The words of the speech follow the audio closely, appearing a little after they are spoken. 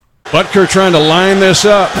Butker trying to line this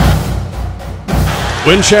up.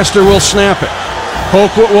 Winchester will snap it.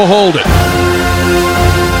 Colquitt will hold it.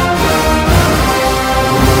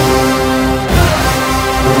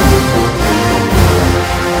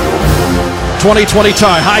 .2020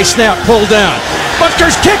 tie, high snap, pulled down.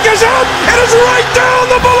 Butker's kick is out, and it's right down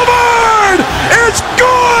the boulevard! It's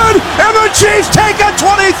good! And the Chiefs take a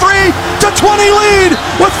 23-20 lead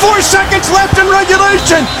with 4 seconds left in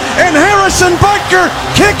regulation. And Harrison Butker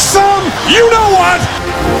kicks some, you know what?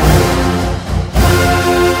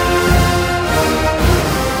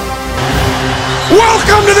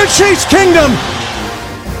 Welcome to the Chiefs Kingdom!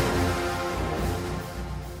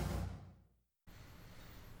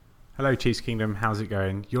 Hello Chiefs Kingdom, how's it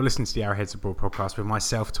going? You're listening to the Arrowheads Abroad podcast with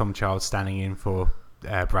myself, Tom Childs, standing in for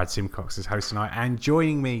Brad Simcox as host tonight, and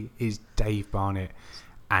joining me is Dave Barnett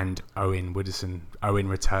and Owen Wooderson. Owen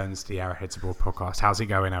returns to the Arrowheads Abroad podcast. How's it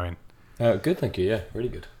going, Owen? Good, thank you. Yeah, really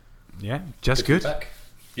good. Yeah, just good?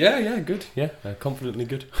 Yeah, good. Yeah, confidently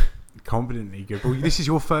good. Confidently good. Well, this is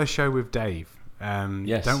your first show with Dave.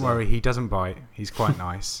 Yes. Don't worry, he doesn't bite. He's quite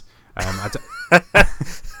nice.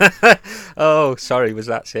 Oh, sorry, was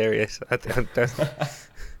that serious?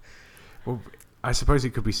 Well, I suppose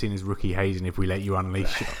it could be seen as rookie hazing if we let you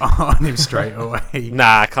unleash on him straight away.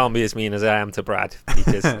 Nah, I can't be as mean as I am to Brad,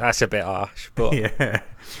 because that's a bit harsh. But yeah,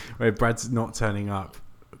 well, Brad's not turning up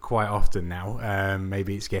quite often now.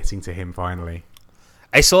 Maybe it's getting to him finally.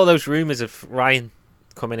 I saw those rumours of Ryan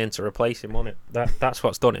coming in to replace him, wasn't it? That's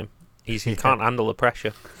what's done him. He can't handle the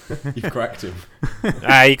pressure. You've cracked him.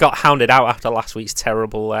 He got hounded out after last week's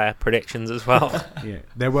terrible predictions as well. Yeah,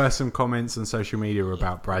 there were some comments on social media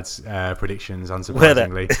about Brad's predictions,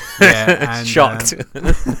 unsurprisingly. Were Yeah, and, shocked.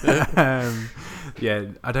 Yeah,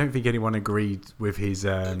 I don't think anyone agreed with his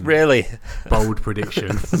Really bold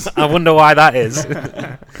predictions. I wonder why that is.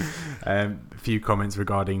 A few comments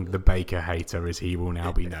regarding the Baker hater, as he will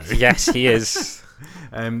now be known. Yes, he is.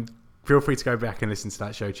 Feel free to go back and listen to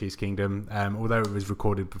that show, Chiefs Kingdom. Although it was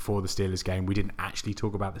recorded before the Steelers game, we didn't actually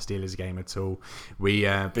talk about the Steelers game at all.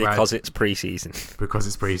 Because it's pre-season. Because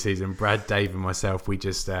it's pre-season. Brad, Dave and myself, we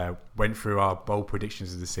just went through our bold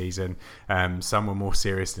predictions of the season. Some were more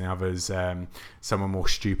serious than others. Some were more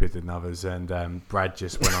stupid than others. And Brad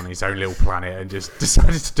just went on his own little planet and just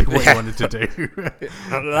decided to do what he wanted to do.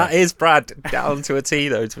 That is Brad, down to a T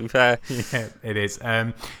though, to be fair. Yeah, it is.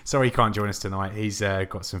 Sorry he can't join us tonight. He's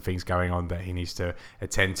got some things going on that he needs to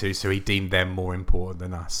attend to, so he deemed them more important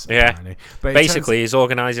than us. Yeah. Apparently. But basically, he's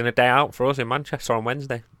organising a day out for us in Manchester on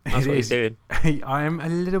Wednesday. That's what he's doing. I am a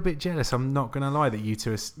little bit jealous. I'm not going to lie that you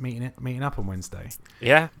two are meeting up on Wednesday.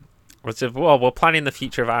 Yeah. Well, we're planning the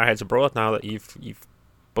future of Arrowheads Abroad now that you've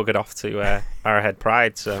buggered off to Arrowhead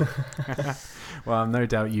Pride. So. Well, no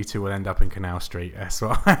doubt you two will end up in Canal Street. That's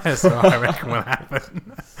what I reckon will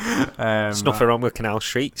happen. There's nothing wrong with Canal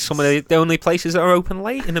Street. Some of the only places that are open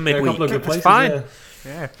late in the midweek. A couple of good places, it's fine.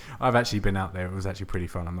 Yeah, I've actually been out there. It was actually pretty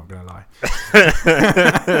fun. I'm not going to lie.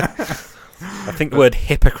 I think the word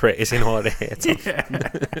hypocrite is in order here, Tom. Yeah.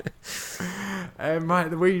 Right,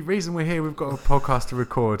 the reason we're here, we've got a podcast to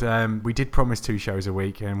record. We did promise 2 shows a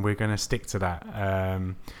week, and we're going to stick to that.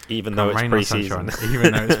 Even though it's pre-season.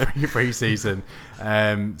 Even though it's pre-season.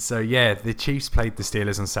 So, yeah, the Chiefs played the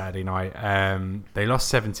Steelers on Saturday night. They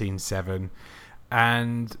lost 17-7.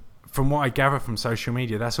 And from what I gather from social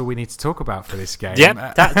media, that's all we need to talk about for this game.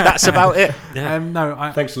 Yeah, that's about it.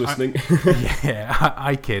 Yeah. Thanks for listening.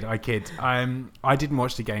 I kid. I didn't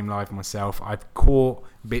watch the game live myself. I've caught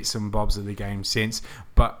bits and bobs of the game since,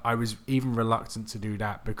 but I was even reluctant to do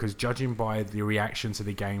that because judging by the reaction to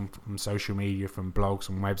the game from social media, from blogs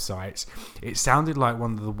and websites, it sounded like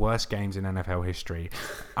one of the worst games in NFL history.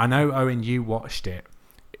 I know, Owen, you watched it.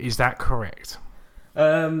 Is that correct?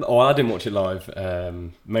 I didn't watch it live,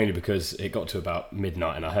 mainly because it got to about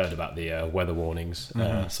midnight and I heard about the weather warnings.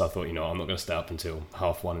 Mm-hmm. So I thought, I'm not going to stay up until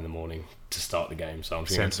 1:30 in the morning to start the game. So I'm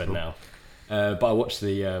going to bed now. But I watched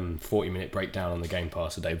the 40-minute breakdown on the Game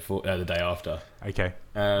Pass the day after. Okay.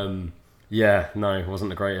 Yeah, no, it wasn't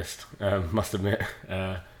the greatest. Must admit,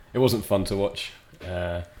 it wasn't fun to watch.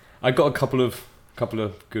 I got a couple of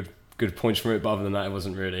good points from it, but other than that, it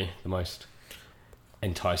wasn't really the most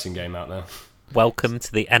enticing game out there. Welcome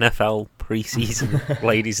to the NFL pre-season,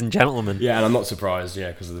 ladies and gentlemen. Yeah, and I'm not surprised,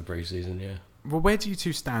 because of the pre-season, yeah. Well, where do you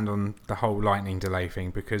two stand on the whole lightning delay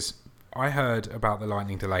thing? Because I heard about the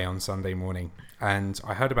lightning delay on Sunday morning, and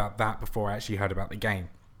I heard about that before I actually heard about the game.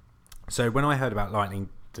 So when I heard about lightning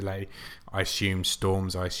delay, I assumed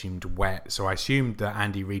storms, I assumed wet, so I assumed that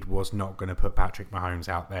Andy Reid was not going to put Patrick Mahomes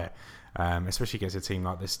out there. Especially against a team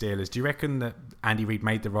like the Steelers. Do you reckon that Andy Reid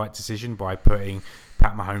made the right decision by putting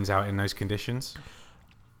Pat Mahomes out in those conditions?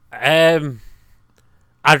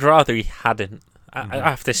 I'd rather he hadn't.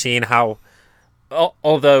 After seeing how,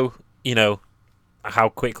 although how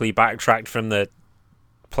quickly he backtracked from the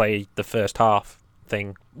play the first half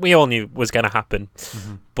thing, we all knew was going to happen,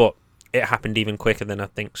 but it happened even quicker than I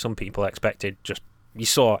think some people expected.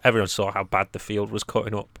 Everyone saw how bad the field was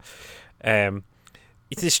cutting up.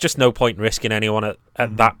 There's just no point in risking anyone at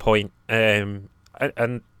that point, and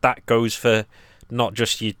that goes for not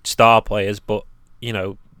just your star players, but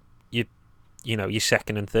your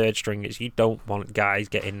second and third stringers. You don't want guys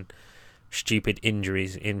getting stupid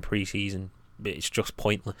injuries in pre-season. It's just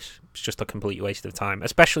pointless. It's just a complete waste of time,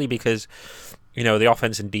 especially because the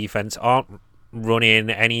offense and defense aren't running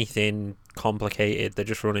anything complicated. They're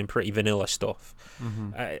just running pretty vanilla stuff.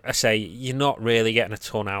 I say you're not really getting a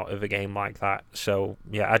ton out of a game like that. So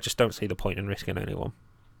yeah, I just don't see the point in risking anyone.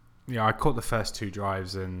 Yeah, I caught the first 2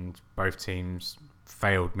 drives and both teams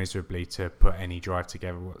failed miserably to put any drive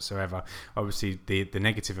together whatsoever. Obviously, the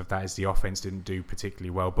negative of that is the offense didn't do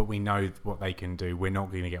particularly well, but we know what they can do. We're not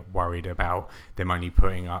going to get worried about them only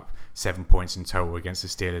putting up 7 points in total against the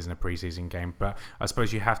Steelers in a preseason game. But I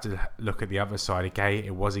suppose you have to look at the other side. Okay,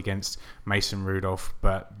 it was against Mason Rudolph,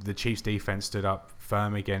 but the Chiefs defense stood up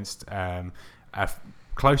firm against a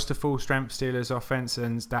close to full strength Steelers offense,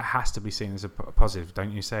 and that has to be seen as a positive,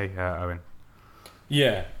 don't you say, Owen?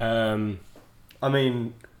 Yeah. I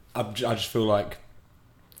mean, I just feel like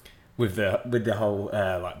with the whole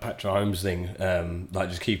Patrick Mahomes thing,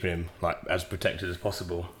 just keeping him as protected as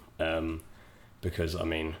possible, because I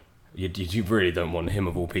mean, you really don't want him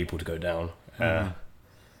of all people to go down.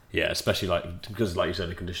 Yeah, especially because like you said,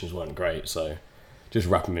 the conditions weren't great, so just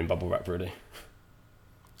wrap him in bubble wrap really.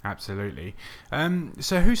 Absolutely.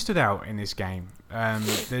 So who stood out in this game? For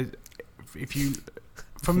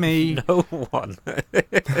me, no one.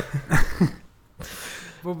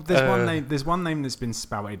 Well, there's one name that's been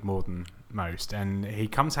spouted more than most, and he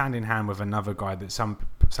comes hand in hand with another guy that some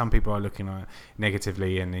people are looking at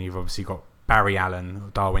negatively, and you've obviously got Barry Allen,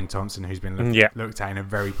 Darwin Thompson, who's been looked at in a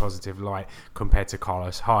very positive light compared to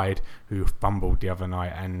Carlos Hyde, who fumbled the other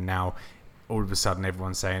night, and now all of a sudden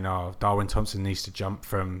everyone's saying, oh, Darwin Thompson needs to jump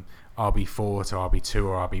from RB4 to RB2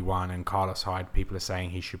 or RB1, and Carlos Hyde, people are saying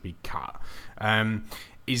he should be cut.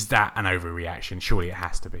 Is that an overreaction? Surely it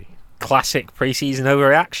has to be. Classic preseason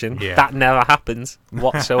overreaction. Yeah. That never happens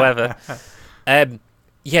whatsoever.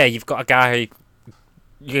 You've got a guy,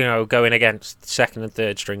 going against second and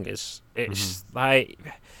third stringers. It's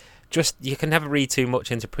you can never read too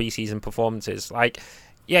much into preseason performances.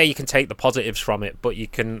 You can take the positives from it, but you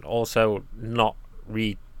can also not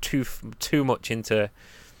read too much into,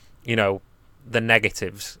 the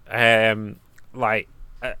negatives. I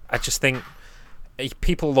just think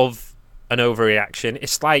people love an overreaction.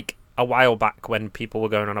 It's like a while back when people were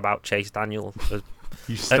going on about Chase Daniel as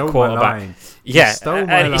you stole quarterback. My line. Yeah,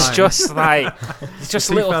 it's just it's just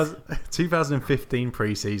 2015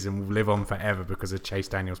 preseason will live on forever because of Chase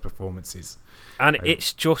Daniel's performances, and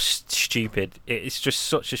it's just stupid. It's just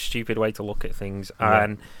such a stupid way to look at things,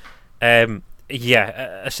 and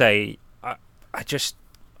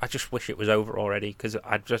I just wish it was over already because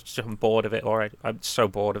I'm bored of it already. I'm so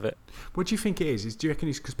bored of it. What do you think it is? Do you reckon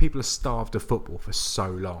it's because people are starved of football for so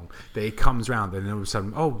long that it comes round and then all of a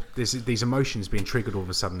sudden, there's these emotions being triggered all of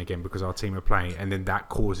a sudden again because our team are playing, and then that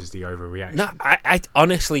causes the overreaction? No, I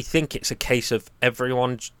honestly think it's a case of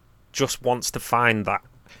everyone just wants to find that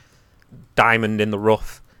diamond in the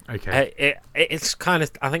rough. Okay. It's kind of,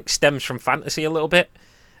 I think, stems from fantasy a little bit.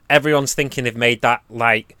 Everyone's thinking they've made that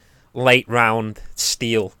late round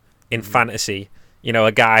steal in fantasy,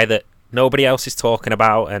 a guy that nobody else is talking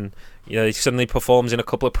about, and he suddenly performs in a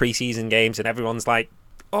couple of preseason games and everyone's like,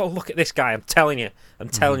 oh, look at this guy, I'm telling you,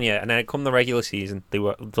 and then come the regular season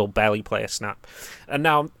they'll barely play a snap. And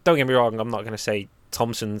now, don't get me wrong, I'm not going to say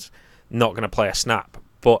Thompson's not going to play a snap,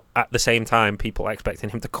 but at the same time people are expecting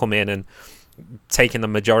him to come in and taking the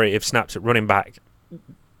majority of snaps at running back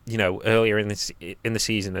earlier in the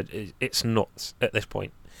season. It's nuts at this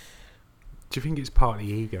point. Do you think it's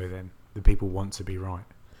partly ego then? That people want to be right?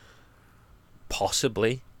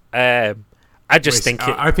 Possibly. I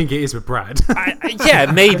think it is with Brad.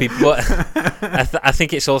 Maybe, but I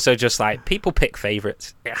think it's also just people pick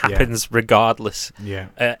favourites. It happens regardless. Yeah.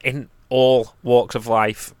 In all walks of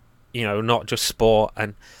life, not just sport,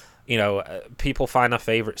 and people find their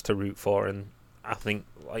favourites to root for, and I think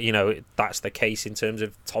that's the case in terms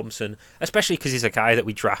of Thompson, especially because he's a guy that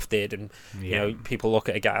we drafted, and people look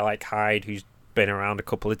at a guy like Hyde who's been around a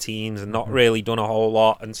couple of teams and not really done a whole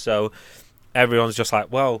lot, and so everyone's just like,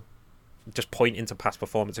 well, just pointing to past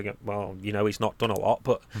performance and go, well, he's not done a lot,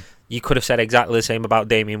 but you could have said exactly the same about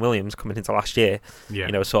Damian Williams coming into last year.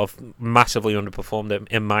 Yeah. Sort of massively underperformed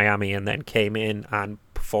in Miami and then came in and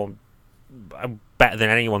performed better than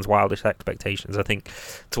anyone's wildest expectations, I think,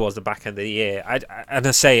 towards the back end of the year. I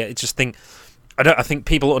think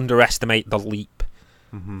people underestimate the leap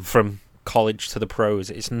from college to the pros.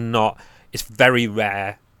 It's very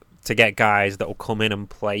rare to get guys that will come in and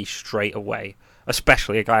play straight away,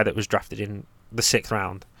 especially a guy that was drafted in the 6th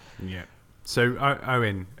round. Yeah. So,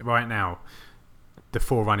 Owen, right now, the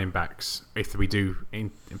 4 running backs, if we do,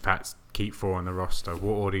 in fact, keep 4 on the roster,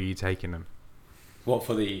 what order are you taking them? What,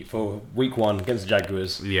 for week 1 against the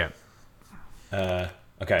Jaguars? Yeah.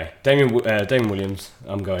 Okay, Damian Williams,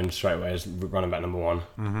 I'm going straight away as running back number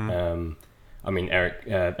 1. Eric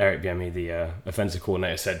Bieniemy, the offensive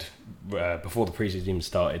coordinator, said before the preseason even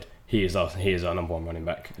started, he is our number 1 running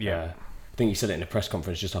back. Yeah. I think he said it in a press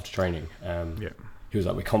conference just after training. He was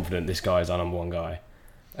like, we're confident this guy is our number 1 guy.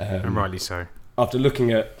 And rightly so. After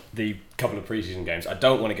looking at the couple of preseason games, I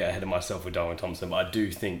don't want to get ahead of myself with Darwin Thompson, but I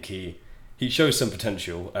do think he shows some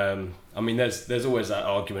potential. There's always that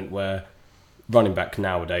argument where running back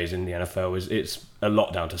nowadays in the NFL it's a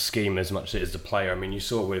lot down to scheme as much as it is the player. You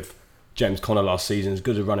saw with James Conner last season, as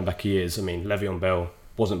good a running back he is. Le'Veon Bell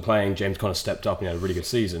wasn't playing, James Conner stepped up and had a really good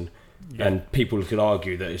season. Yeah. And people could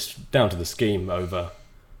argue that it's down to the scheme over...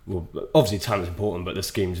 Well, obviously talent's important, but the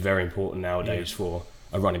scheme's very important nowadays for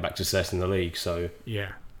a running back success in the league. So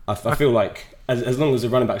yeah, I feel like as long as the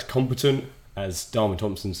running back's competent, as Darwin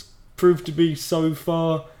Thompson's proved to be so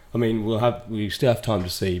far, we still have time to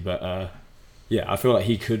see, but I feel like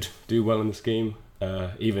he could do well in the scheme,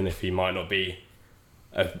 even if he might not be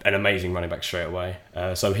an amazing running back straight away.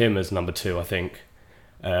 So him as number 2, I think,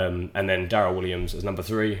 and then Darrell Williams as number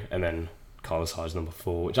 3, and then Carlos Hyde as number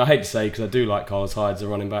 4, which I hate to say because I do like Carlos Hyde as a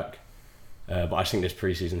running back, but I think this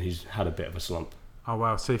preseason he's had a bit of a slump. Oh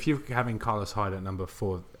wow! So if you're having Carlos Hyde at number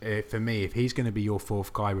 4, for me, if he's going to be your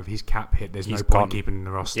 4th guy with his cap hit, there's no point keeping him in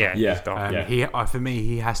the roster. He's gone. For me,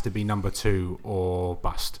 he has to be number 2 or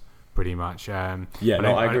bust. Pretty much. I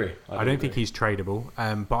agree. I don't think he's tradable,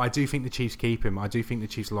 but I do think the Chiefs keep him. I do think the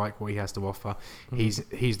Chiefs like what he has to offer.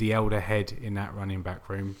 He's the elder head in that running back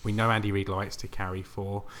room. We know Andy Reid likes to carry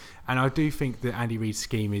 4, and I do think that Andy Reid's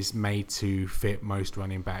scheme is made to fit most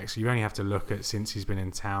running backs. You only have to look at since he's been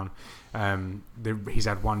in town. He's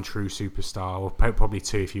had 1 true superstar, or probably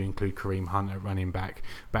 2 if you include Kareem Hunt at running back.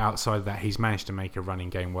 But outside of that, he's managed to make a running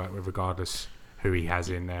game work with regardless who he has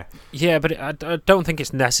in there. Yeah, but I don't think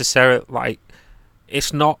it's necessary.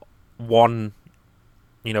 It's not one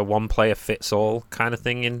player fits all kind of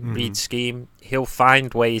thing in Reid's scheme. He'll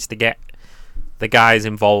find ways to get the guys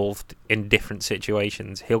involved in different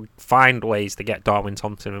situations. He'll find ways to get Darwin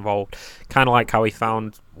Thompson involved, kind of like how he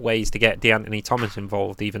found ways to get DeAnthony Thomas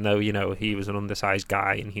involved, even though he was an undersized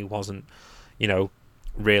guy and he wasn't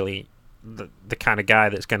really the kind of guy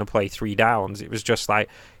that's going to play 3 downs. It was just like,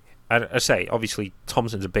 I say, obviously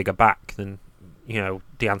Thompson's a bigger back than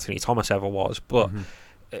DeAnthony Thomas ever was, but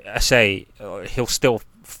I say he'll still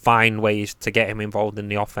find ways to get him involved in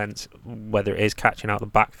the offense, whether it is catching out the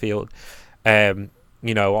backfield,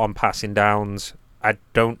 on passing downs. I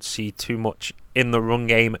don't see too much in the run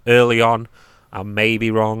game early on. I may be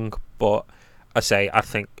wrong, but I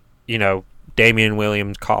think Damian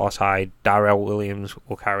Williams, Carlos Hyde, Darrell Williams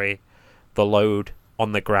will carry the load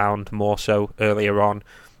on the ground more so earlier on,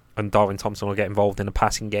 and Darwin Thompson will get involved in the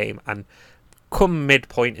passing game. And come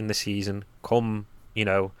midpoint in the season, come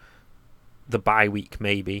the bye week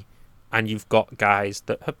maybe, and you've got guys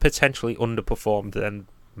that have potentially underperformed, and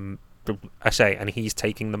and he's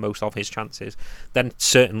taking the most of his chances, then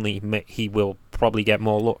certainly he will probably get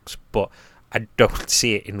more looks, but I don't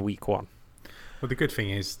see it in week 1. Well, the good thing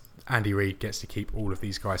is Andy Reid gets to keep all of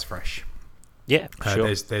these guys fresh. Yeah,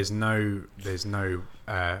 sure. There's no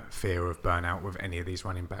fear of burnout with any of these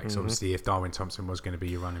running backs. Obviously, if Darwin Thompson was going to be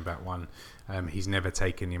your running back 1, he's never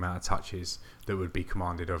taken the amount of touches that would be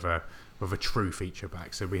commanded of a true feature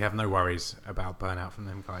back. So we have no worries about burnout from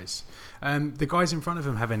them guys. The guys in front of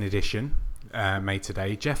him have an addition made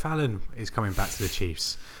today. Jeff Allen is coming back to the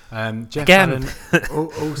Chiefs. Jeff Again. Allen,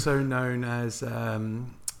 also known as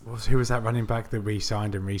who was that running back that we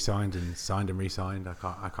signed and re-signed and signed and re-signed?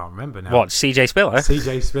 I can't remember now. What, CJ Spiller?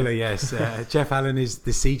 CJ Spiller, yes. Jeff Allen is the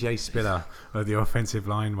CJ Spiller of the offensive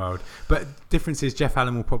line world. But difference is Jeff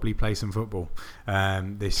Allen will probably play some football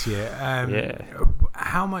this year.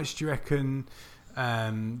 How much do you reckon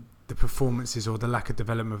the performances or the lack of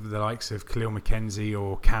development of the likes of Khalil McKenzie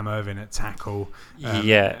or Cam Irvin at tackle?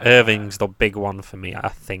 Irving's the big one for me. I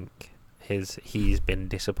think he's been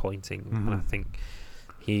disappointing. I think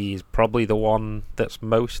he's probably the one that's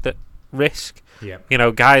most at risk. Yeah. You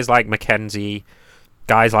know, guys like McKenzie,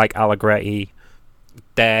 guys like Allegretti,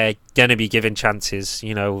 they're going to be given chances.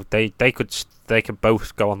 You know, they could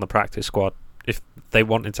both go on the practice squad if they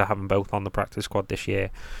wanted to have them both on the practice squad this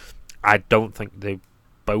year. I don't think they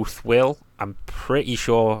both will. I'm pretty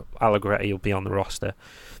sure Allegretti will be on the roster,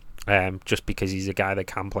 just because he's a guy that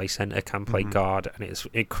can play centre, can play guard, and it's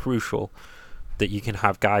crucial that you can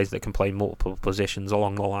have guys that can play multiple positions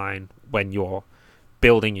along the line when you're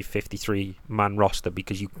building your 53-man roster,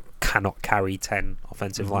 because you cannot carry 10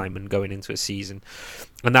 offensive linemen going into a season.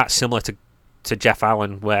 And that's similar to Jeff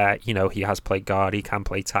Allen, where, you know, he has played guard, he can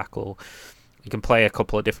play tackle, he can play a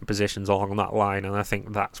couple of different positions along that line, and I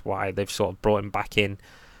think that's why they've sort of brought him back in,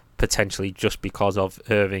 potentially just because of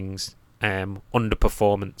Irving's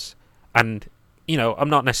underperformance. And, you know, I'm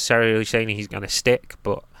not necessarily saying he's going to stick,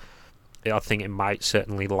 but I think it might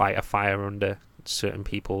certainly light a fire under certain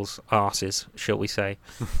people's arses, shall we say.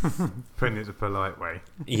 Putting it the polite way.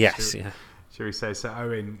 Yes, Shall we say? So,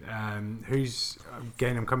 Owen, who's,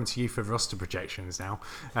 again, I'm coming to you for roster projections now.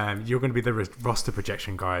 You're going to be the roster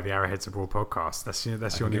projection guy at the Arrowheads Abroad podcast.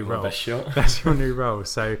 That's your new role. Best shot. That's your new role.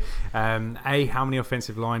 So, A, how many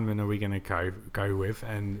offensive linemen are we going to go with?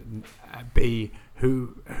 And B,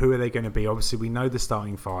 who are they going to be? Obviously, we know the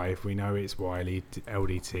starting five. We know it's Wiley,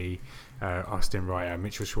 LDT, Austin Wright,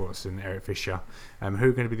 Mitchell Schwartz, and Eric Fisher. Who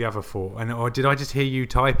are going to be the other four? Or did I just hear you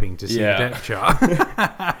typing to see the depth chart?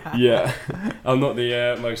 Yeah, I'm not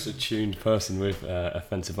the most attuned person with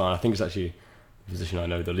offensive line. I think it's actually a position I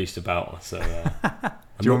know the least about. So,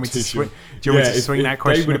 do you want me to swing that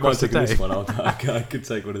question across the day? This one, I could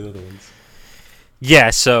take one of the other ones.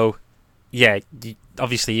 Yeah, so,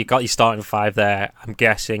 obviously you got your starting five there. I'm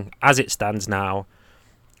guessing, as it stands now,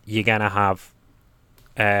 you're going to have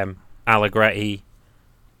Allegretti,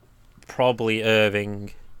 probably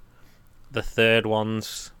Irving. The third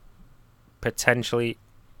one's potentially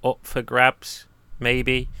up for grabs,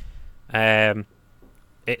 maybe.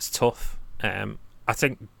 It's tough. I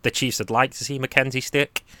think the Chiefs would like to see McKenzie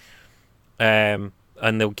stick, and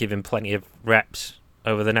they'll give him plenty of reps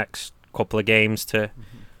over the next couple of games to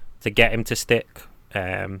get him to stick.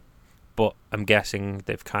 But I'm guessing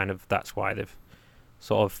that's why they've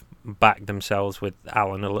sort of backed themselves with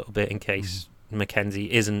Allen a little bit in case McKenzie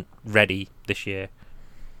isn't ready this year.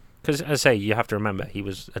 Because, as I say, you have to remember he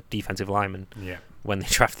was a defensive lineman when they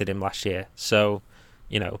drafted him last year. So,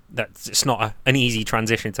 you know, it's not an easy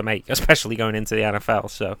transition to make, especially going into the NFL.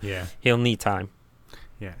 So he'll need time.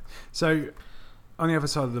 Yeah. So, on the other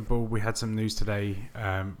side of the ball, we had some news today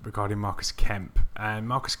regarding Marcus Kemp. And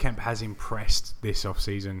Marcus Kemp has impressed this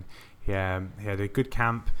offseason. He had a good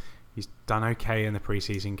camp. He's done okay in the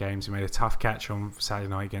preseason games. He made a tough catch on Saturday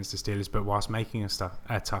night against the Steelers, but whilst making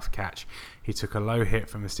a tough catch, he took a low hit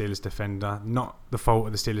from the Steelers defender. Not the fault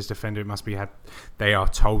of the Steelers defender. It must be they are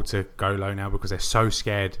told to go low now because they're so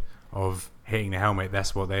scared of hitting the helmet.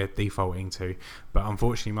 That's what they're defaulting to. But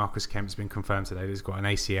unfortunately, Marcus Kemp's been confirmed today that he's got an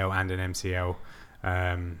ACL and an MCL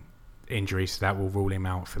injury, so that will rule him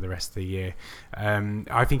out for the rest of the year.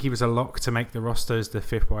 I think he was a lock to make the roster as the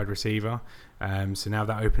fifth wide receiver. So now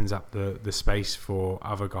that opens up the space for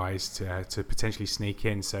other guys to potentially sneak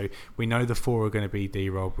in. So we know the four are going to be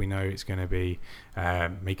D-Rob. We know it's going to be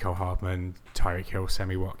Mecole Hardman, Tyreek Hill,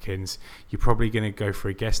 Sammy Watkins. You're probably going to go for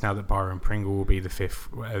a guess now that Byron Pringle will be the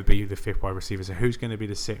fifth wide receiver. So who's going to be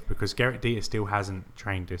the sixth? Because Garrett Dieter still hasn't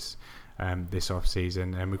trained this off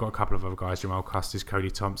season, and we've got a couple of other guys, Jamal Custis,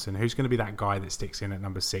 Cody Thompson. Who's going to be that guy that sticks in at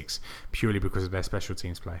number 6 purely because of their special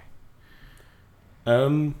teams play?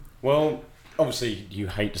 Well, obviously you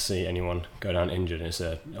hate to see anyone go down injured. It's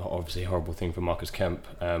obviously a horrible thing for Marcus Kemp.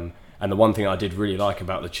 And the one thing I did really like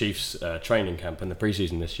about the Chiefs training camp and the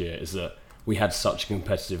preseason this year is that we had such a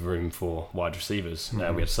competitive room for wide receivers. We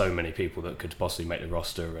had so many people that could possibly make the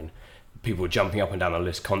roster, and people were jumping up and down the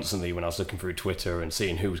list constantly when I was looking through Twitter and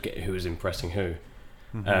seeing who was impressing who.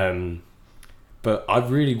 But I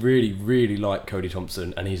really, really, really like Cody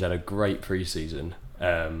Thompson, and he's had a great preseason.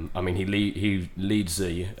 I mean, he leads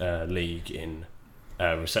the league in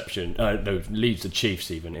reception. Leads the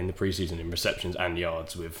Chiefs even in the preseason in receptions and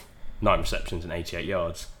yards with 9 receptions and 88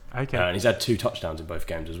 yards. Okay. And he's had 2 touchdowns in both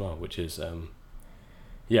games as well, which is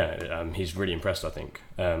he's really impressed, I think.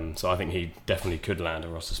 So I think he definitely could land a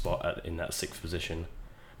roster spot in that 6th position,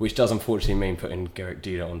 which does unfortunately mean putting Garrett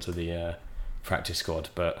Dieter onto the practice squad.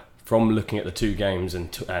 But from looking at the 2 games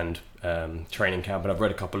and training camp, and I've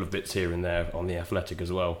read a couple of bits here and there on The Athletic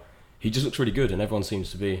as well, he just looks really good, and everyone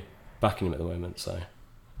seems to be backing him at the moment. So,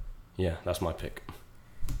 yeah, that's my pick.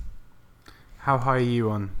 How high are you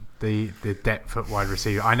on the depth at wide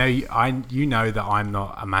receiver. I know you know that I'm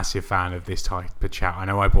not a massive fan of this type of chat. I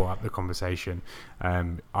know I brought up the conversation.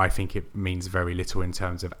 I think it means very little in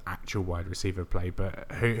terms of actual wide receiver play. But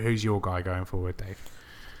who's your guy going forward, Dave?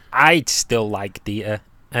 I'd still like Dieter,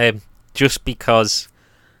 just because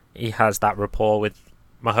he has that rapport with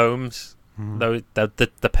Mahomes. Though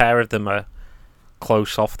the pair of them are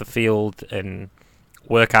close off the field and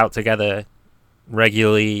work out together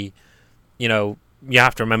regularly. You know, you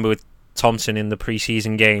have to remember with Thompson in the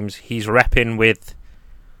preseason games, he's repping with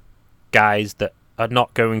guys that are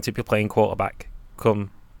not going to be playing quarterback come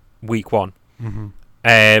week one.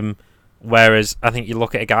 Whereas I think you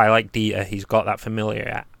look at a guy like Dieter, he's got that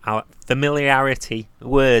familiarity.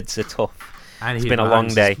 Words are tough. And it's been a long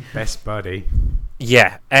day. Best buddy.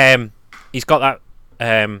 Yeah. He's got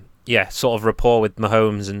that sort of rapport with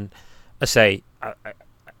Mahomes, and I say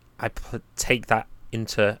I take that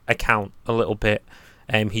into account a little bit.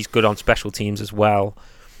 He's good on special teams as well.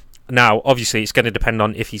 Now, obviously, it's going to depend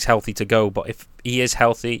on if he's healthy to go, but if he is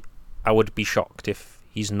healthy, I would be shocked if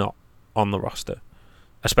he's not on the roster,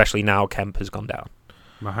 especially now Kemp has gone down.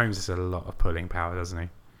 Mahomes has a lot of pulling power, doesn't he?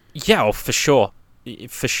 Yeah, for sure.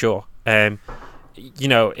 For sure. You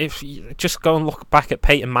know, if you just go and look back at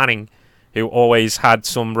Peyton Manning, who always had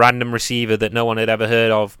some random receiver that no one had ever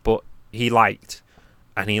heard of, but he liked,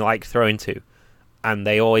 and he liked throwing to, and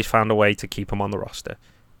they always found a way to keep him on the roster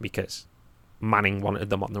because Manning wanted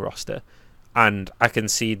them on the roster. And I can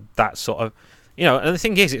see that sort of, you know, and the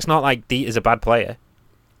thing is, it's not like Dieter's a bad player.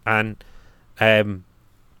 And I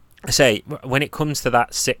say, when it comes to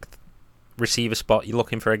that sixth receiver spot, you're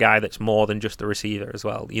looking for a guy that's more than just a receiver as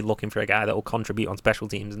well. You're looking for a guy that will contribute on special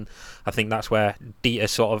teams, and I think that's where Dieter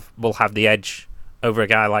sort of will have the edge over a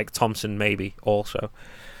guy like Thompson maybe also.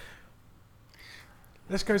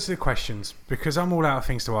 Let's go to the questions, because I'm all out of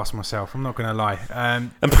things to ask myself. I'm not going to lie.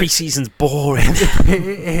 And pre-season's boring.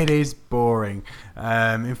 It is boring.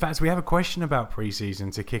 In fact, we have a question about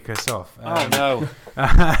pre-season to kick us off. Oh,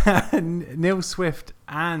 no. Neil Swift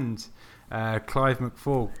and Clive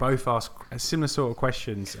McFall both ask similar sort of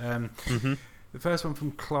questions. The first one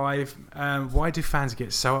from Clive. Why do fans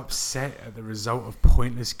get so upset at the result of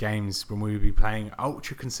pointless games when we would be playing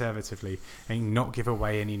ultra conservatively and not give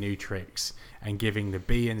away any new tricks and giving the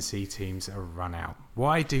B and C teams a run out?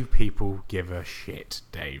 Why do people give a shit,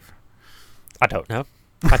 Dave? I don't know.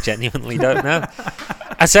 I genuinely don't know.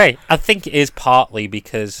 I think it is partly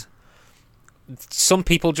because some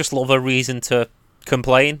people just love a reason to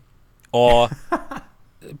complain, but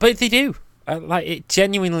they do. Like, it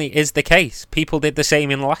genuinely is the case. People did the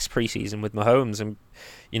same in the last preseason with Mahomes, and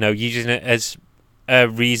you know, using it as a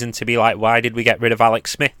reason to be like, why did we get rid of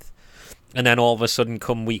Alex Smith? And then all of a sudden,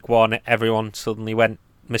 come week one, everyone suddenly went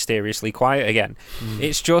mysteriously quiet again.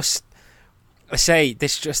 It's just, there's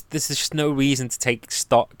just no reason to take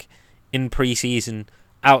stock in preseason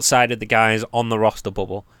outside of the guys on the roster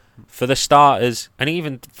bubble. For the starters, and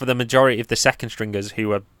even for the majority of the second stringers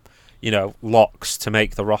who are, you know, locks to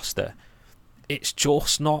make the roster, it's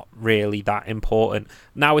just not really that important.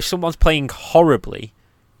 Now, if someone's playing horribly,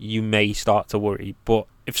 you may start to worry. But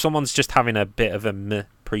if someone's just having a bit of a meh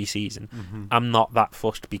preseason, I'm not that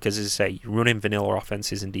fussed, because, as I say, you're running vanilla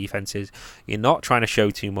offenses and defenses. You're not trying to show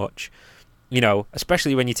too much. You know,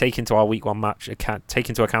 especially when you take into account our week one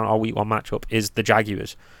matchup is the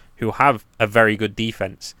Jaguars, who have a very good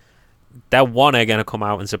defense. They're going to come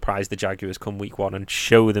out and surprise the Jaguars come week one and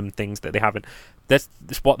show them things that they haven't. That's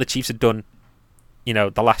what the Chiefs have done, you know,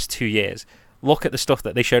 the last 2 years. Look at the stuff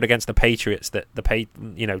that they showed against the Patriots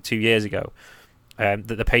 2 years ago, that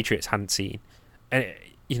the Patriots hadn't seen. And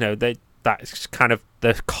you know, that's kind of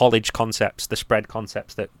the college concepts, the spread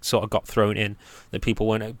concepts that sort of got thrown in that people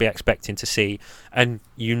won't be expecting to see. And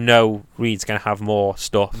you know, Reed's going to have more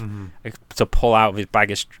stuff to pull out of his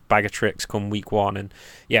bag of tricks come week one. And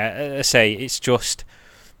yeah, I say, it's just,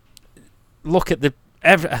 look at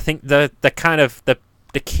I think the kind of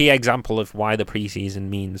the key example of why the preseason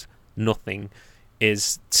means nothing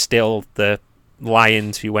is still the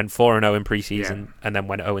Lions, who went 4-0 in preseason and then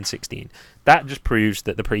went 0-16. That just proves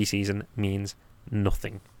that the preseason means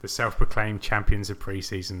nothing. The self-proclaimed champions of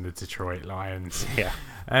preseason, the Detroit Lions. Yeah.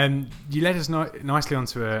 You led us nicely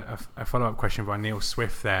onto a follow-up question by Neil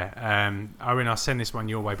Swift there. Owen, I'll send this one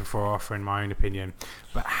your way before offering my own opinion.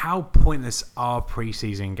 But how pointless are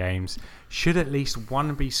preseason games? Should at least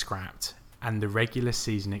one be scrapped and the regular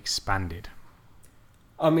season expanded?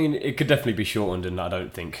 I mean, it could definitely be shortened, and I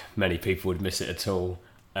don't think many people would miss it at all.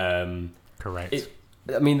 Correct.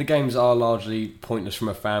 I mean, the games are largely pointless from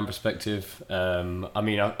a fan perspective. I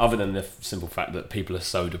mean, other than the simple fact that people are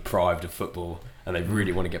so deprived of football and they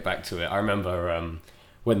really want to get back to it. I remember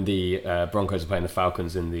when the Broncos were playing the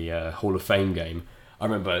Falcons in the Hall of Fame game. I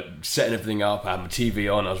remember setting everything up, I had my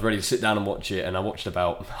TV on, I was ready to sit down and watch it, and I watched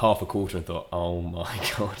about half a quarter and thought, oh my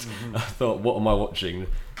God. I thought, what am I watching?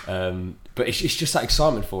 But it's just that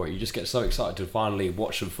excitement for it. You just get so excited to finally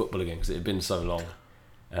watch some football again because it had been so long.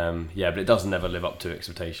 But it does never live up to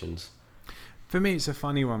expectations. For me, it's a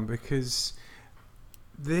funny one because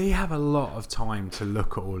they have a lot of time to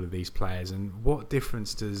look at all of these players, and what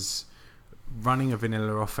difference does running a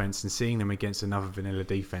vanilla offense and seeing them against another vanilla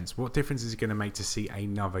defense, what difference is it going to make to see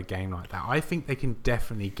another game like that? I think they can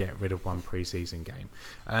definitely get rid of one preseason game.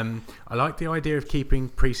 I like the idea of keeping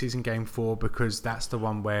preseason game 4 because that's the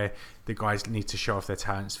one where the guys need to show off their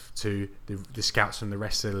talents to the scouts from the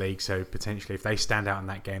rest of the league. So potentially if they stand out in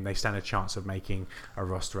that game, they stand a chance of making a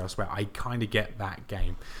roster elsewhere. I kind of get that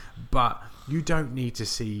game. But you don't need to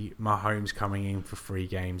see Mahomes coming in for 3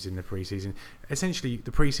 games in the preseason. Essentially,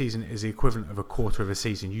 the preseason is the equivalent of a quarter of a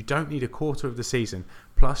season. You don't need a quarter of the season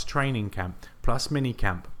plus training camp, plus mini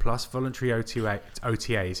camp, plus voluntary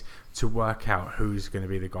OTAs to work out who's going to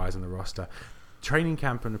be the guys on the roster. Training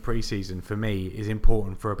camp and the preseason, for me, is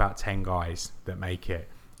important for about 10 guys that make it.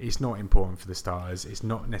 It's not important for the starters. It's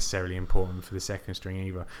not necessarily important for the second string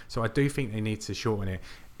either. So I do think they need to shorten it.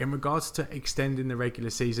 In regards to extending the regular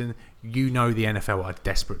season, you know the NFL are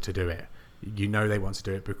desperate to do it. You know they want to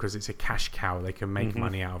do it because it's a cash cow. They can make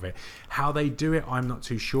money out of it. How they do it, I'm not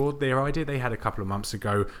too sure. Their idea they had a couple of months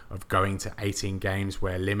ago of going to 18 games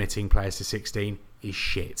where limiting players to 16 is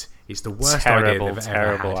shit. It's the worst idea they've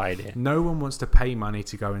ever had. Idea. No one wants to pay money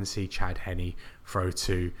to go and see Chad Henne throw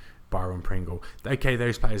to Byron Pringle. Okay,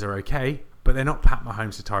 those players are okay, but they're not Pat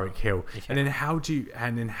Mahomes to Tyreek Hill. Yeah. And then how do you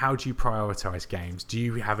prioritize games? Do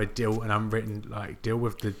you have a deal, an unwritten deal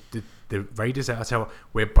with the Raiders that I tell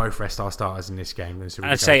we're both rest our starters in this game?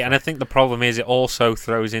 And I think the problem is it also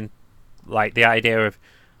throws in the idea of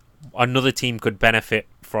another team could benefit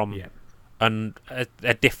from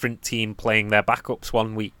a different team playing their backups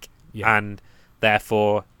one week, and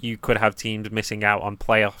therefore you could have teams missing out on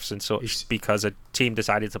playoffs and such because a team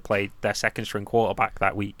decided to play their second string quarterback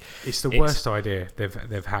that week. It's the worst idea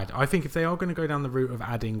they've had. I think if they are going to go down the route of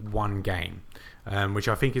adding one game, which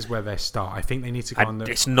I think is where they start, I think they need to go on the...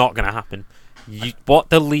 It's not going to happen. What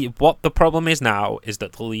the problem is now is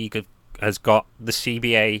that the league has got the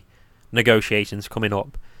CBA negotiations coming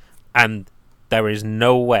up, and there is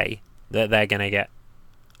no way that they're going to get...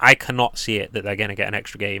 I cannot see it that they're going to get an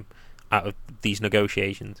extra game out of these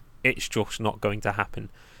negotiations. It's just not going to happen.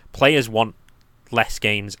 Players want less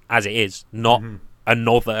games as it is, not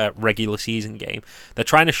another regular season game. They're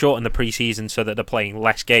trying to shorten the preseason so that they're playing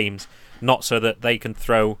less games, not so that they can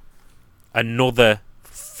throw another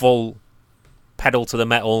full pedal to the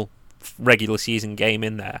metal regular season game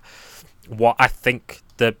in there. What I think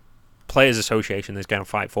the Players Association is going to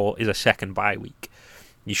fight for is a second bye week.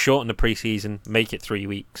 You shorten the preseason, make it 3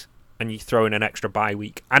 weeks, and you throw in an extra bye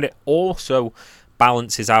week. And it also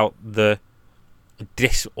balances out the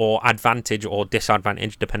advantage or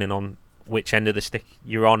disadvantage, depending on which end of the stick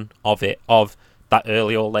you're on, of that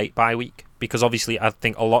early or late bye week. Because obviously I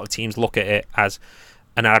think a lot of teams look at it as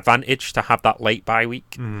an advantage to have that late bye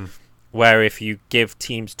week, where if you give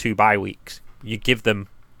teams 2 bye weeks, you give them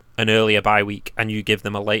an earlier bye week and you give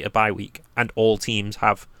them a later bye week, and all teams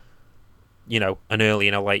have an early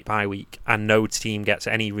and a late bye week, and no team gets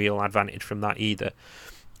any real advantage from that either.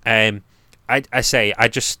 I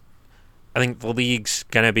think the league's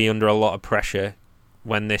going to be under a lot of pressure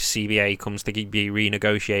when this CBA comes to be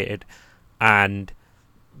renegotiated, and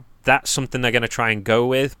that's something they're going to try and go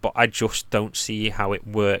with, but I just don't see how it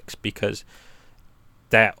works because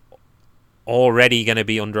they're already going to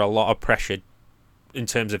be under a lot of pressure in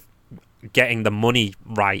terms of getting the money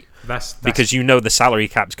right. That's because the salary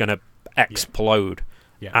cap's going to explode,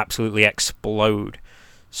 absolutely explode.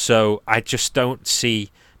 So I just don't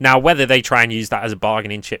see now whether they try and use that as a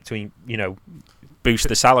bargaining chip to boost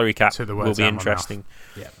the salary cap will be interesting.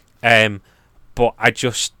 But I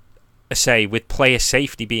just say with player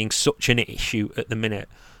safety being such an issue at the minute,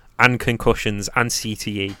 and concussions and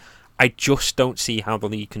CTE, I just don't see how the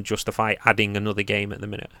league can justify adding another game at the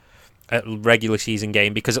minute, a regular season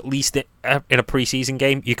game, because at least in a preseason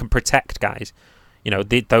game you can protect guys.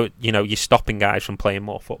 You're stopping guys from playing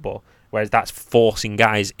more football, whereas that's forcing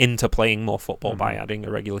guys into playing more football by adding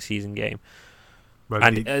a regular season game. Well,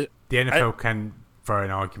 and the NFL can throw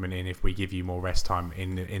an argument in if we give you more rest time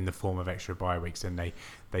in the form of extra bye weeks, then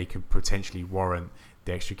they could potentially warrant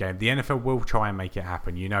the extra game. The NFL will try and make it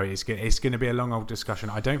happen. It's going to be a long old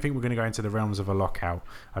discussion. I don't think we're going to go into the realms of a lockout.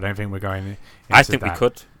 I don't think we're going into I think we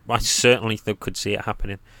could. I certainly could see it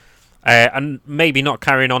happening. And maybe not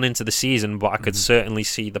carrying on into the season, but I could certainly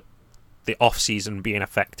see the off-season being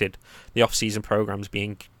affected, the off-season programs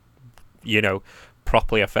being,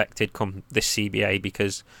 properly affected come this CBA,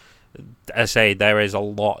 because, as I say, there is a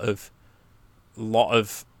lot of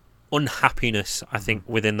unhappiness, I think,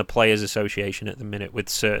 within the Players Association at the minute with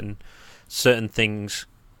certain things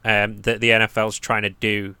that the NFL's trying to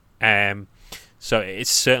do. So it's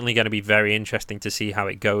certainly going to be very interesting to see how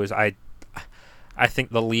it goes. I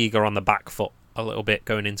think the league are on the back foot a little bit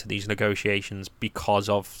going into these negotiations because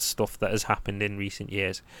of stuff that has happened in recent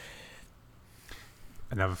years.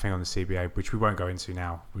 Another thing on the CBA, which we won't go into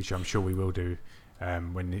now, which I'm sure we will do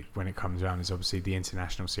when it comes around, is obviously the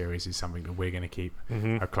international series is something that we're going to keep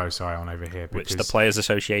a close eye on over here. Which the Players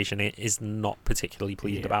Association is not particularly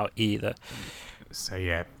pleased about either. So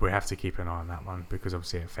yeah, we have to keep an eye on that one, because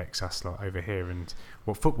obviously it affects us a lot over here and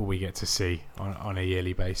what football we get to see on a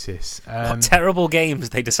yearly basis. What terrible games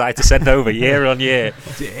they decide to send over year on year.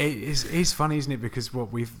 It's funny, isn't it? Because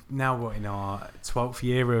we've now in our 12th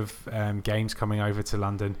year of games coming over to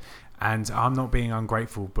London. And I'm not being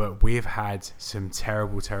ungrateful, but we've had some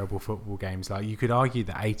terrible football games. Like, you could argue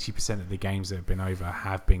that 80% of the games that have been over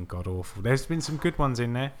have been god-awful. There's been some good ones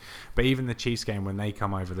in there, but even the Chiefs game, when they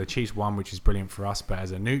come over, the Chiefs won, which is brilliant for us, but as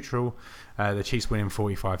a neutral, the Chiefs winning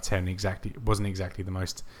 45-10 wasn't exactly the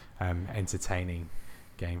most entertaining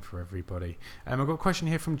game for everybody. I've got a question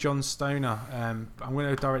here from John Stoner. I'm going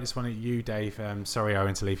to direct this one at you, Dave. Sorry,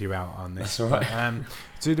 Owen, to leave you out on this. That's all right.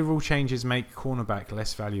 But, do the rule changes make cornerback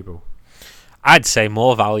less valuable? I'd say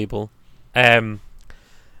more valuable. I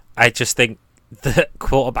just think that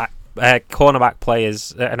cornerback play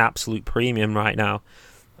is at an absolute premium right now,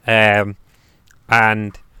 and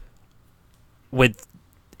with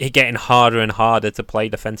it getting harder and harder to play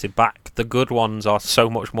defensive back, the good ones are so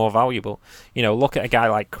much more valuable. Look at a guy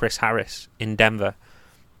like Chris Harris in Denver.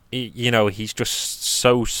 He's just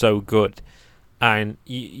so good, and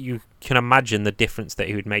you can imagine the difference that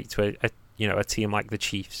he would make to a team like the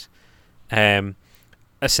Chiefs. I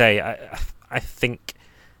think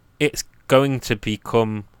it's going to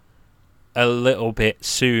become a little bit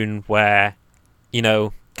soon where,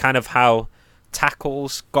 kind of how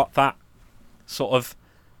tackles got that sort of,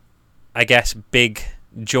 I guess, big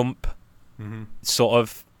jump sort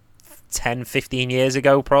of 10, 15 years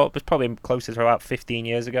ago, probably closer to about 15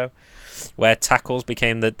 years ago, where tackles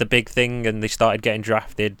became the big thing and they started getting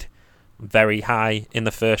drafted very high in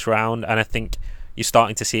the first round. And I think you're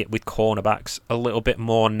starting to see it with cornerbacks a little bit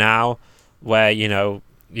more now, where, you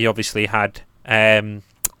obviously had Denzel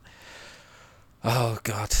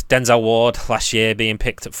Ward last year being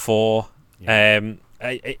picked at 4. Yeah.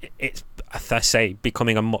 It's, I say,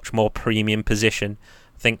 becoming a much more premium position.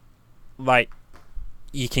 I think,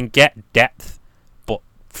 you can get depth, but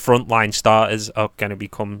frontline starters are going to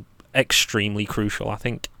become extremely crucial, I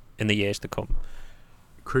think, in the years to come.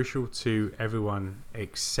 Crucial to everyone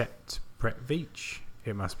except Brett Veach,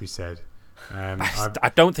 it must be said.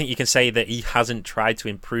 I don't think you can say that he hasn't tried to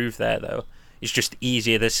improve there, though. It's just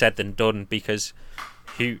easier said than done, because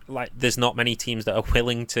there's not many teams that are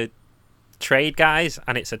willing to trade guys,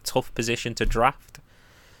 and it's a tough position to draft.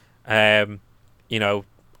 Guys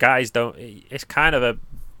don't. It's kind of a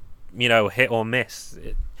hit or miss.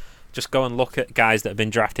 Just go and look at guys that have been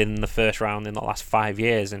drafted in the first round in the last 5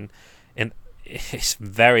 years, and it's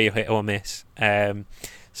very hit or miss.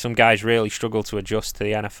 Some guys really struggle to adjust to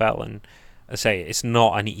the NFL, and I say it's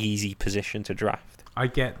not an easy position to draft. I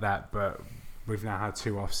get that, but we've now had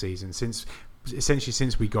 2 off seasons since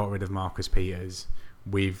we got rid of Marcus Peters.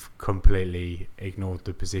 We've completely ignored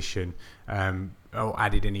the position, or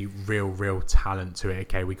added any real talent to it.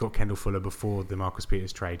 Okay, we got Kendall Fuller before the Marcus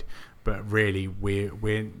Peters trade, but really we're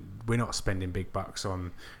not spending big bucks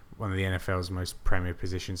on one of the NFL's most premier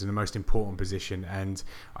positions and the most important position. And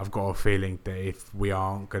I've got a feeling that if we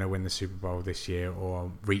aren't going to win the Super Bowl this year,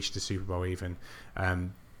 or reach the Super Bowl even,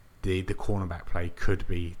 the cornerback play could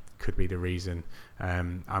be the reason.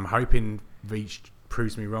 I'm hoping Veach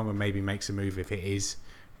proves me wrong and maybe makes a move if it is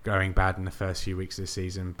going bad in the first few weeks of the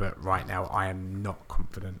season. But right now, I am not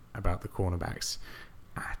confident about the cornerbacks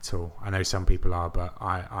at all. I know some people are, but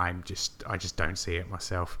I just don't see it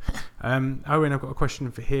myself. Owen, I've got a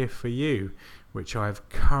question here for you, which I've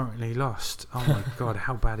currently lost. Oh my God,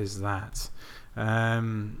 how bad is that?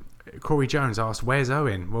 Corey Jones asked, "Where's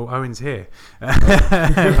Owen?" Well, Owen's here. All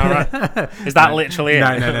right. Is that literally it?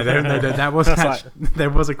 No. That was there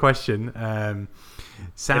was a question.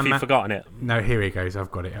 Sam, have you forgotten it? No, here he goes.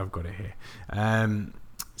 I've got it here.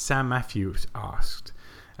 Sam Matthews asked,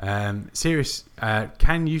 "Serious,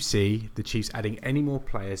 can you see the Chiefs adding any more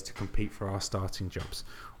players to compete for our starting jobs,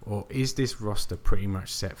 or is this roster pretty much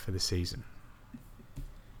set for the season?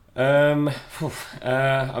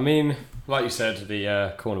 I mean, like you said, the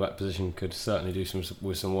cornerback position could certainly do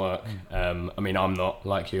some work. I mean, I'm not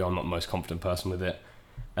like you. I'm not the most confident person with it.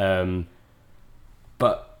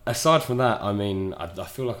 But aside from that, I mean, I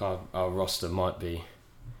feel like our roster might be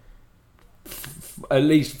at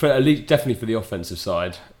least definitely for the offensive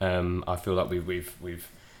side. I feel like we've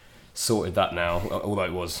sorted that now. Although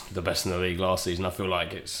it was the best in the league last season, I feel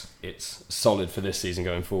like it's solid for this season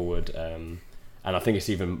going forward. And I think it's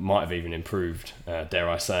might have even improved, dare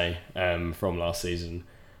I say, from last season.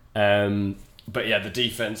 But yeah, the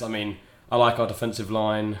defense. I mean, I like our defensive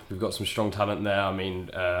line. We've got some strong talent there. I mean,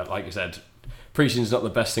 like you said, preseason's not the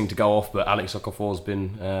best thing to go off, but Alex Okafor's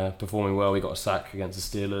been performing well. We got a sack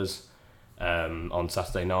against the Steelers on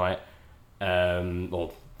Saturday night,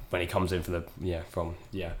 or when he comes in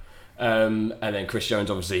and then Chris Jones,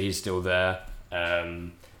 obviously, he's still there.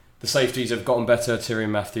 The safeties have gotten better.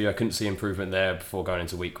 Tyrann Mathieu, I couldn't see improvement there before going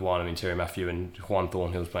into week 1. I mean, Tyrann Mathieu and Juan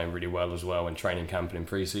Thornhill's playing really well as well in training camp and in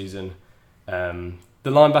pre-season. The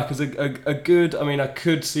linebackers are good. I mean, I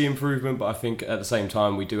could see improvement, but I think at the same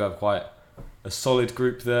time we do have quite a solid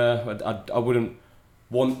group there. I wouldn't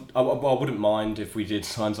mind if we did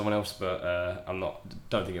sign someone else, but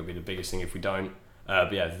don't think it'll be the biggest thing if we don't.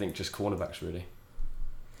 But yeah, I think just cornerbacks really.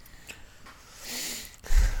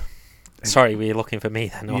 Sorry, were you looking for me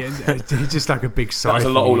then? Or? Yeah, just like a big sigh. That was a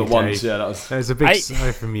lot all at once. Yeah, that was. There's a big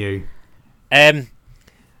sigh from you. I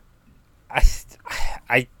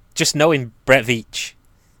just knowing Brett Veach,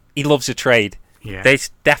 he loves a trade. Yeah.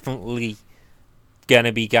 There's definitely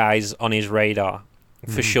gonna be guys on his radar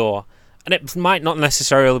for sure, and it might not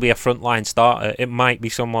necessarily be a frontline starter. It might be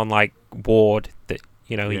someone like Ward that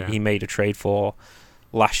he made a trade for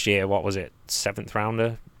last year. What was it? 7th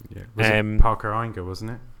rounder. Yeah. Was it Parker Inger,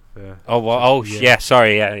 wasn't it?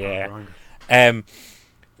 Sorry, yeah.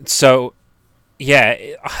 So, yeah,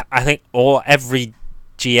 I think every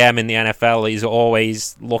GM in the NFL is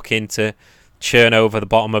always looking to churn over the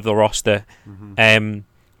bottom of the roster.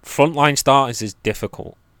 Frontline starters is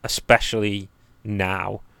difficult, especially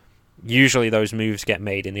now. Usually those moves get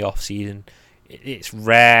made in the off-season. It's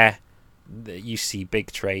rare that you see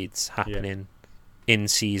big trades happening in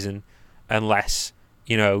season unless,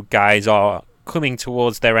 guys are coming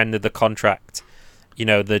towards their end of the contract.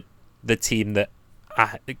 The team that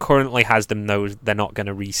currently has them knows they're not going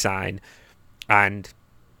to re-sign, and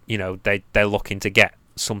they're looking to get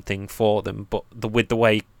something for them. But with the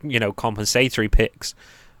way compensatory picks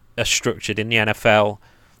are structured in the NFL,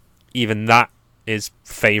 even that is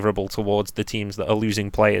favourable towards the teams that are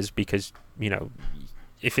losing players, because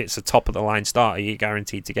if it's a top of the line starter, you're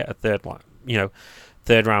guaranteed to get a third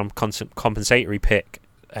round compensatory pick.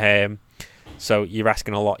 So you're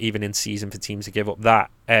asking a lot, even in season, for teams to give up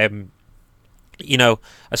that. I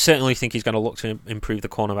certainly think he's going to look to improve the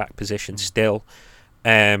cornerback position still.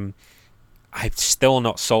 I'm still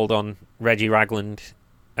not sold on Reggie Ragland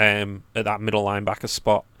at that middle linebacker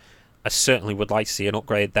spot. I certainly would like to see an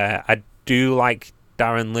upgrade there. I do like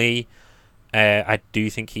Darren Lee. I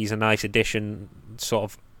do think he's a nice addition, sort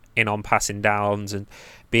of in on passing downs and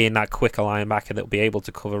being that quicker linebacker that will be able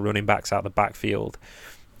to cover running backs out the backfield.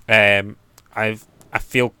 I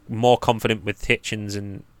feel more confident with Hitchens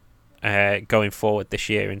and going forward this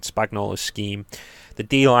year in Spagnuolo's scheme. The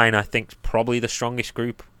D-line, I think, is probably the strongest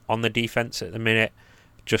group on the defense at the minute,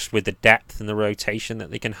 just with the depth and the rotation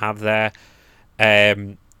that they can have there.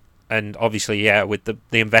 And obviously, with the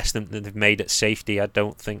investment that they've made at safety, I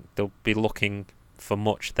don't think they'll be looking for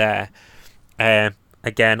much there.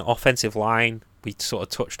 Again, offensive line, we sort of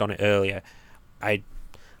touched on it earlier. I'm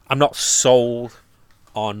not sold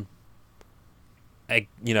on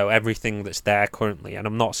everything that's there currently, and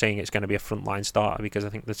I'm not saying it's going to be a frontline starter, because I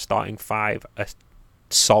think the starting 5 are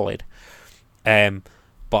solid. But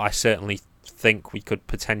I certainly think we could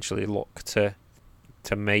potentially look to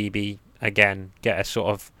maybe again get a sort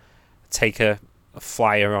of take a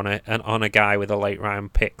flyer on a guy with a late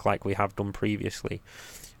round pick like we have done previously,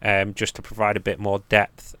 just to provide a bit more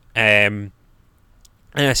depth. And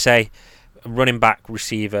I say running back,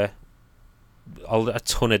 receiver, a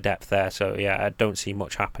ton of depth there. So yeah, I don't see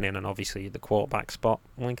much happening. And obviously the quarterback spot,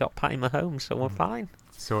 we got Patty Mahomes, so we're fine.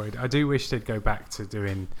 Sorted. I do wish they'd go back to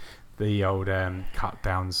doing the old cut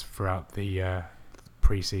downs throughout the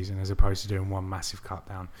pre-season as opposed to doing one massive cut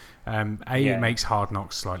down. It makes Hard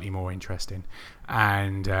Knocks slightly more interesting,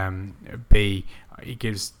 and B, it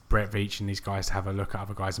gives Brett Veach and these guys to have a look at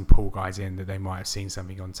other guys and pull guys in that they might have seen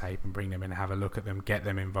something on tape and bring them in and have a look at them, get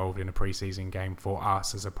them involved in a pre-season game for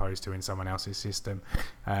us as opposed to in someone else's system.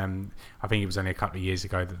 I think it was only a couple of years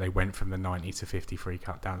ago that they went from the 90 to 53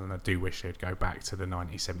 cut downs, and I do wish they'd go back to the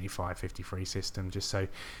 90, 75, 53 system just so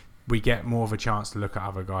we get more of a chance to look at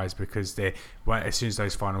other guys, because as soon as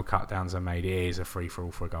those final cut downs are made, it is a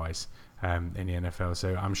free-for-all for guys in the NFL.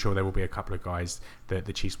 So I'm sure there will be a couple of guys that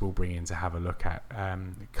the Chiefs will bring in to have a look at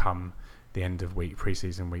come the end of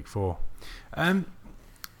pre-season week 4.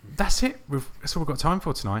 That's it. That's all we've got time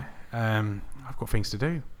for tonight. I've got things to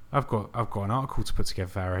do. I've got an article to put together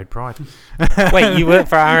for Arrowhead Pride. Wait, you work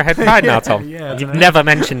for Arrowhead Pride now, Tom? Yeah, you've never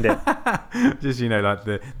mentioned it. Just like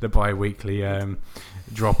the bi-weekly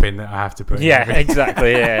drop in that I have to put. Yeah,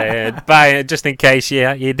 exactly. Yeah. Just in case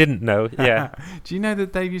you didn't know. Yeah. Do you know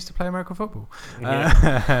that Dave used to play American football?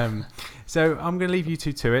 Yeah. So I'm going to leave you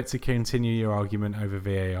two to it to continue your argument over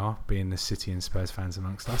VAR, being the City and Spurs fans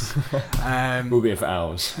amongst us. We'll be here for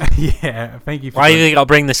hours. Yeah, thank you. Why have you got to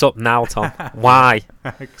bring this up now, Tom? Why?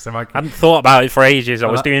 I hadn't thought about it for ages. I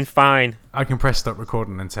was doing fine. I can press stop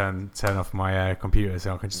recording and turn off my computer,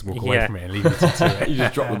 so I can just walk away from it and leave you two to it. You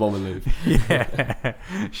just drop the bomb and leave. Yeah,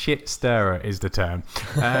 shit stirrer is the term.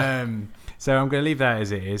 So I'm going to leave that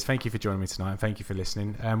as it is. Thank you for joining me tonight, and thank you for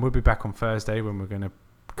listening. We'll be back on Thursday when we're going to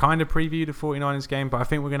kind of preview the 49ers game, but I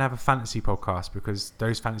think we're going to have a fantasy podcast because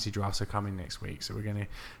those fantasy drafts are coming next week, so we're going to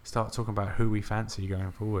start talking about who we fancy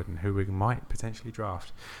going forward and who we might potentially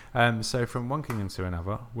draft. So from one kingdom to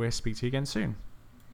another, we'll speak to you again soon.